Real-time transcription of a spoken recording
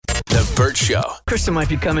The Burt Show. Kristen might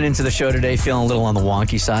be coming into the show today feeling a little on the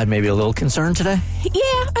wonky side, maybe a little concerned today. Yeah,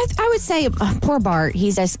 I would say poor Bart. He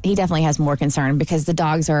definitely has more concern because the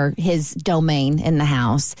dogs are his domain in the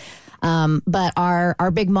house. But our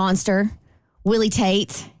big monster, Willie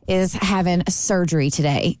Tate, is having a surgery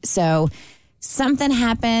today. So something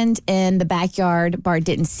happened in the backyard. Bart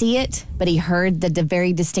didn't see it, but he heard the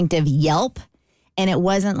very distinctive yelp. And it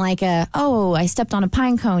wasn't like I stepped on a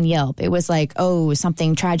pine cone yelp. It was like,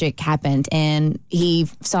 something tragic happened. And he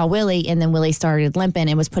saw Willie, and then Willie started limping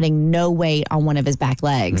and was putting no weight on one of his back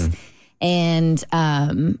legs. And,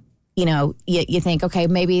 you think, okay,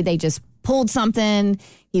 maybe they just pulled something.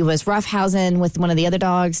 He was roughhousing with one of the other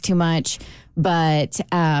dogs too much. But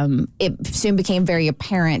it soon became very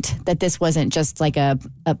apparent that this wasn't just like a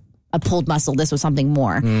pulled muscle. This was something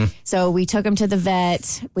more. So we took him to the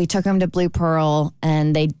vet. We took him to Blue Pearl,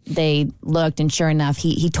 and they looked, and sure enough,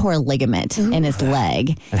 he tore a ligament in his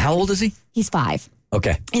leg. And how old is he? He's 5.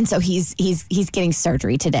 Okay. And so he's getting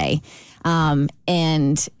surgery today.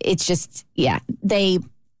 And it's just,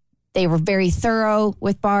 they were very thorough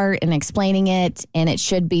with Bart and explaining it, and it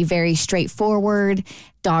should be very straightforward.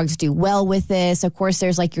 Dogs do well with this. Of course,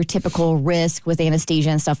 there's like your typical risk with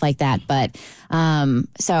anesthesia and stuff like that. But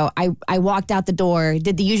so I walked out the door,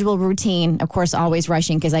 did the usual routine, of course, always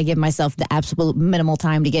rushing because I give myself the absolute minimal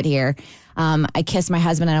time to get here. I kissed my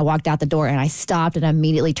husband and I walked out the door, and I stopped and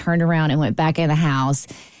immediately turned around and went back in the house.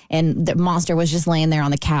 And the monster was just laying there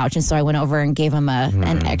on the couch. And so I went over and gave him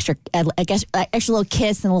an extra little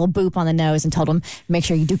kiss and a little boop on the nose and told him, make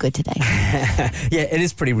sure you do good today. Yeah, it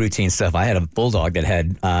is pretty routine stuff. I had a bulldog that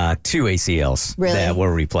had 2 ACLs that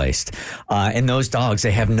were replaced. And those dogs,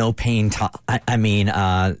 they have no pain.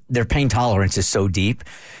 Their pain tolerance is so deep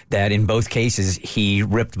that in both cases, he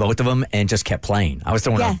ripped both of them and just kept playing. I was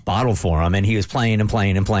throwing a bottle for him, and he was playing and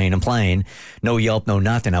playing and playing and playing. No yelp, no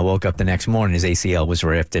nothing. I woke up the next morning, his ACL was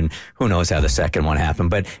ripped, and who knows how the second one happened.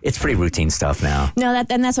 But it's pretty routine stuff now. No,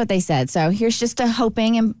 that's what they said. So here's just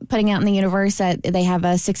hoping and putting out in the universe that they have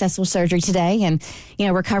a successful surgery today. And,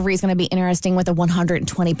 recovery is going to be interesting with a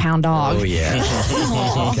 120-pound dog. Oh, yeah.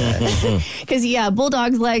 Because,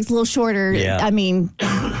 bulldog's legs a little shorter. Yeah. I mean,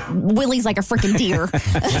 Willie's like a freaking deer.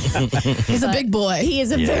 He's a big boy. He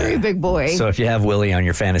is a very big boy. So if you have Willie on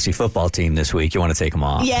your fantasy football team this week, you want to take him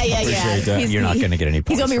off. Yeah. You're not going to get any points.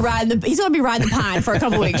 He's going to be riding the pine for a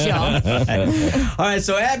couple weeks, y'all. All right,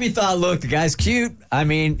 so Abby thought, look, the guy's cute. I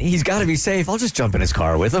mean, he's got to be safe. I'll just jump in his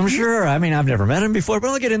car with him, sure. I mean, I've never met him before, but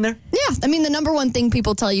I'll get in there. Yeah, I mean, the number one thing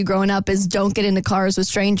people tell you growing up is don't get into cars with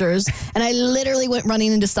strangers. And I literally went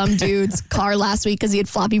running into some dude's car last week because he had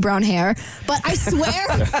floppy brown hair. But I swear...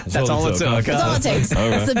 That's all it took. That's all it takes.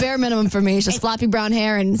 It's the bare minimum for me. It's just floppy brown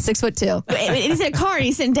hair and 6'2". He's in a car and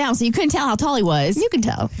he's sitting down, so you couldn't tell how tall he was. You can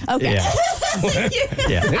tell. Okay.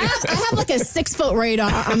 Yeah. I have like a 6-foot radar.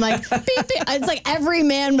 I'm like, beep, beep. It's like every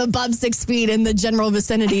man above 6 feet in the general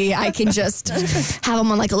vicinity, I can just have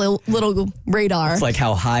him on like a little radar. It's like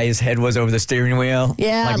how high his head was over the steering wheel.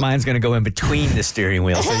 Yeah. Like mine's going to go in between the steering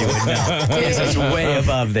wheel, so you would know. It's just way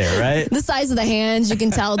above there, right? The size of the hands, you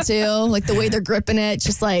can tell too. Like the way they're gripping it,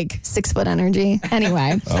 just like 6 foot energy.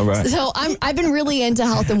 Anyway. All right. So I've been really into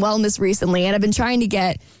health and wellness recently, and I've been trying to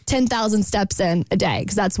get 10,000 steps in a day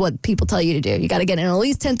because that's what people tell you to do. You got to get in at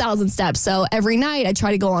least 10,000 steps. So every night I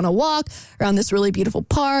try to go on a walk around this really beautiful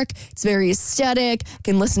park. It's very aesthetic. I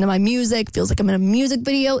can listen to my music. Feels like I'm in a music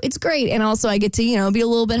video. It's great. And also I get to, be a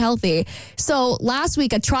little bit healthy. So last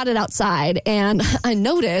week I trotted outside and I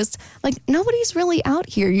noticed like nobody's really out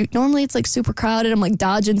here. Normally it's like super crowded. I'm like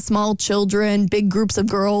dodging small children, big groups of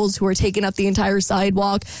girls who are taking up the entire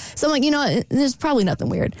sidewalk. So I'm like, there's probably nothing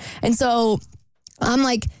weird. And so I'm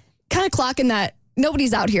like kind of clocking that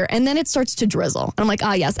nobody's out here. And then it starts to drizzle. And I'm like,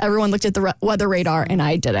 yes, everyone looked at the weather radar and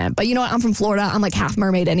I didn't. But you know what? I'm from Florida. I'm like half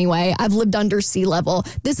mermaid anyway. I've lived under sea level.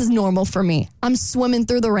 This is normal for me. I'm swimming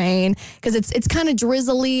through the rain because it's kind of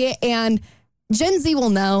drizzly. And Gen Z will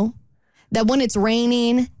know that when it's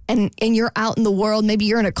raining and you're out in the world, maybe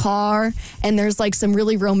you're in a car and there's like some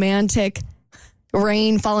really romantic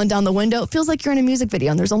rain falling down the window. It feels like you're in a music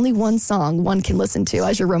video and there's only one song one can listen to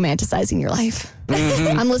as you're romanticizing your life.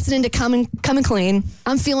 Mm-hmm. I'm listening to Come and Clean.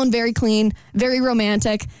 I'm feeling very clean, very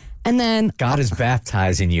romantic. And then God is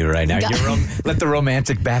baptizing you right now. Let the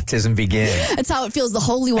romantic baptism begin. That's how it feels. The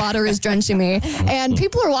holy water is drenching me. And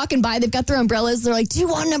people are walking by. They've got their umbrellas. They're like, do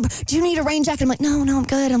you need a rain jacket? I'm like, no, I'm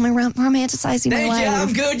good. I'm romanticizing my life. Yeah,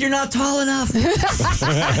 I'm good. You're not tall enough. No,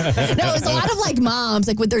 it's a lot of like moms,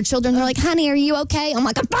 like with their children. They're like, honey, are you okay? I'm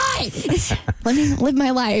like, I'm fine. Let me live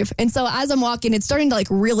my life. And so as I'm walking, it's starting to like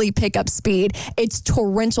really pick up speed. It's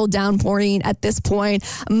torrential downpouring at this point.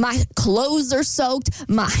 My clothes are soaked.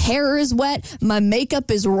 My hair hair is wet. My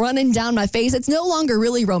makeup is running down my face. It's no longer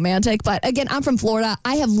really romantic. But again, I'm from Florida.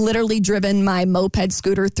 I have literally driven my moped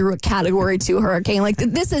scooter through a Category 2 hurricane. Like,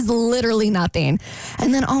 this is literally nothing.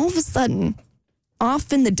 And then all of a sudden,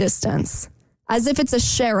 off in the distance, as if it's a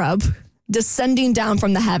cherub descending down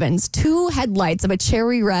from the heavens, 2 headlights of a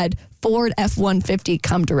cherry red Ford F-150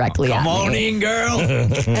 come directly at me. Come on in, girl.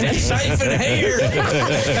 And siphon hair.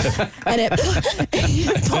 And it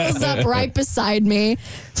pulls up right beside me.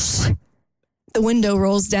 The window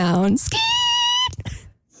rolls down.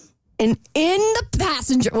 And in the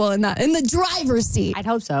passenger, well, in the driver's seat. I'd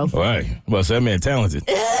hope so. All right. Well, so that man talented.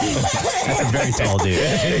 That's a very tall dude.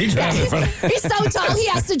 He's driving in front of He's so tall, he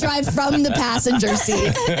has to drive from the passenger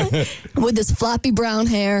seat with his floppy brown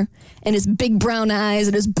hair and his big brown eyes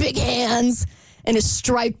and his big hands and his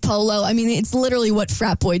striped polo. I mean, it's literally what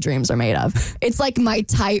frat boy dreams are made of. It's like my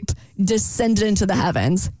type descended into the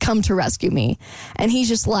heavens, come to rescue me. And he's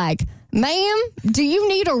just like, ma'am, do you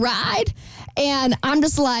need a ride? And I'm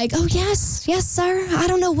just like, oh, yes, sir. I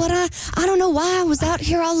don't know why I was out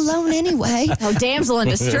here all alone anyway. Oh, damsel in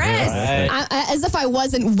distress. Right. As if I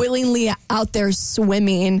wasn't willingly out there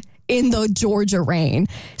swimming in the Georgia rain.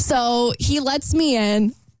 So he lets me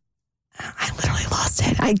in. I literally lost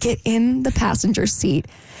it. I get in the passenger seat.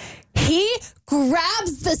 He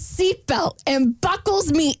grabs the seatbelt and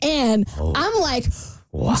buckles me in. Oh. I'm like,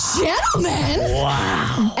 wow. Gentlemen.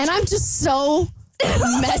 Wow. And I'm just so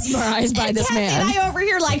mesmerized by this man. And I over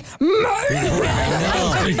here like, murder.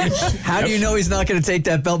 How do you know he's not going to take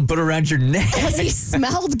that belt and put it around your neck? Because he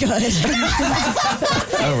smelled good.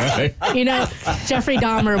 All right. You know, Jeffrey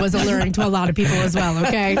Dahmer was alluring to a lot of people as well,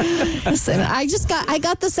 okay? Listen, I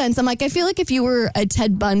got the sense. I'm like, I feel like if you were a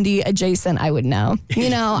Ted Bundy adjacent, I would know.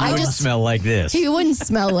 You know, I wouldn't smell like this. He wouldn't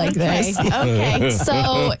smell like this. Okay.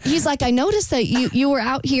 So he's like, I noticed that you were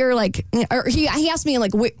out here, like, or he asked me,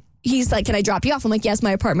 like, he's like, can I drop you off? I'm like, yes,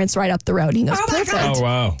 my apartment's right up the road. He goes, Oh, my perfect. God. Oh,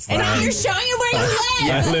 wow. And now you're showing him where you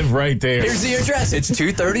live. I live right there. Here's the address. It's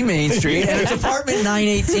 230 Main Street, and it's apartment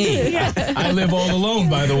 918. I live all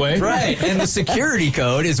alone, by the way. Right, and the security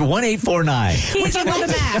code is 1849. Would you want a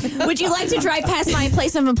map? Would you like to drive past my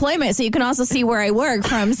place of employment so you can also see where I work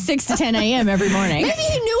from 6 to 10 a.m. every morning? Maybe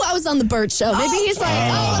he knew I was on the Burt Show. Maybe he's like,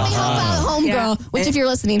 let me help out homegirl. Which, if you're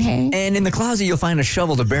listening, hey. And in the closet, you'll find a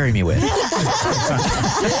shovel to bury me with.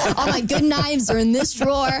 All my good knives are in this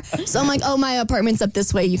drawer. So I'm like, oh, my apartment's up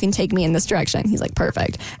this way. You can take me in this direction. He's like,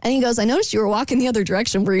 perfect. And he goes, I noticed you were walking the other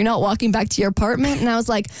direction. Were you not walking back to your apartment? And I was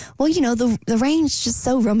like, well, you know, the rain's just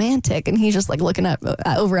so romantic. And he's just like looking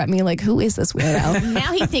over at me like, who is this weirdo?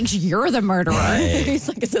 Now he thinks you're the murderer. He's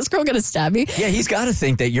like, is this girl going to stab me? Yeah, he's got to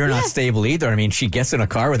think that you're not stable either. I mean, she gets in a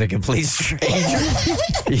car with a complete stranger.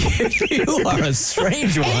 You are a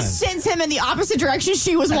strange one. It sends him in the opposite direction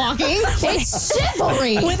she was walking. It's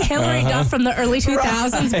chivalry. With Hillary Duff from the early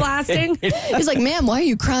 2000s blasting. He's like, ma'am, why are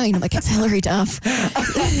you crying? I'm like, it's Hillary Duff.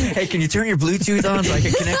 Hey, can you turn your Bluetooth on so I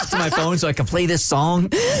can connect it to my phone so I can play this song?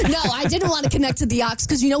 No, I didn't want to connect to the aux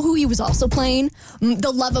because you know who he was also playing?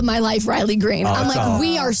 The love of my life, Riley Green. I'm like,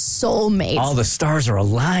 we are soulmates. All the stars are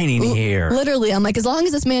aligning here. Literally, I'm like, as long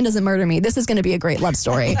as this man doesn't murder me, this is going to be a great love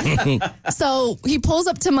story. So he pulls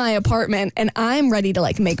up to my apartment and I'm ready to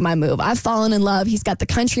like make my move. I've fallen in love. He's got the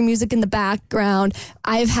country music in the background.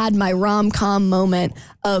 I've had my rom-com moment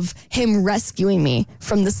of him rescuing me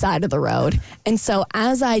from the side of the road. And so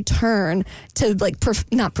as I turn to like,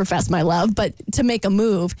 not profess my love, but to make a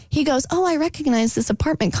move, he goes, oh, I recognize this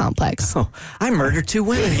apartment complex. Oh, I murdered 2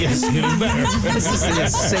 women. Yes, even better. This is the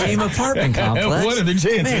same apartment complex. What are the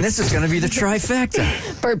chances? Man, this is going to be the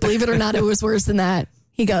trifecta. Bert, believe it or not, it was worse than that.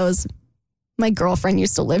 He goes, my girlfriend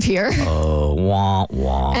used to live here. Oh, wah,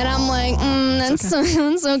 wah. And I'm like, that's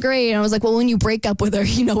so great. And I was like, well, when you break up with her,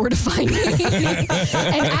 you know where to find me.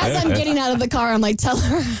 And as I'm getting out of the car, I'm like, tell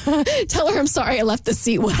her I'm sorry I left the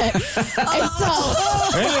seat wet. And so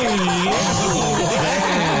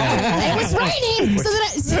it was raining.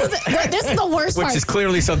 This is the worst part. Which is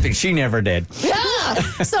clearly something she never did. Yeah.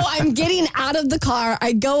 So I'm getting out of the car.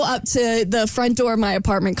 I go up to the front door of my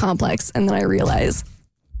apartment complex, and then I realize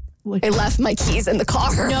I left my keys in the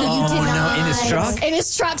car. No, you did not. No, in his truck? In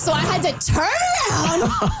his truck. So I had to turn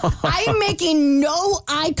around. I'm making no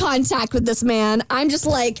eye contact with this man. I'm just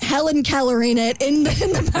like Helen Kellering it in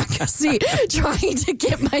the back of the seat, trying to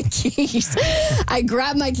get my keys. I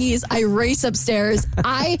grab my keys. I race upstairs.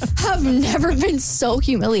 I have never been so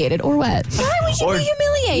humiliated or what. Why would you be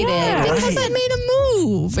humiliated? Yeah. Because I made a move.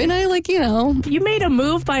 move. And I You made a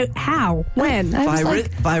move by how? When?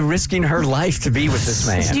 By risking her life to be with this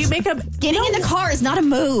man. Do you make a Getting in the car is not a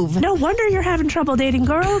move. No wonder you're having trouble dating,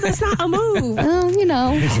 girl. That's not a move. I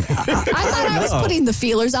thought I was putting the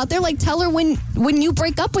feelers out there. Like, tell her when you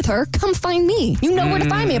break up with her, come find me. You know where to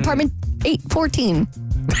find me. Apartment 814.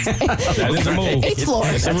 That is a move. 8th floor.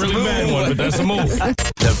 It's a really bad one, but that's a move.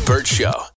 The Burt Show.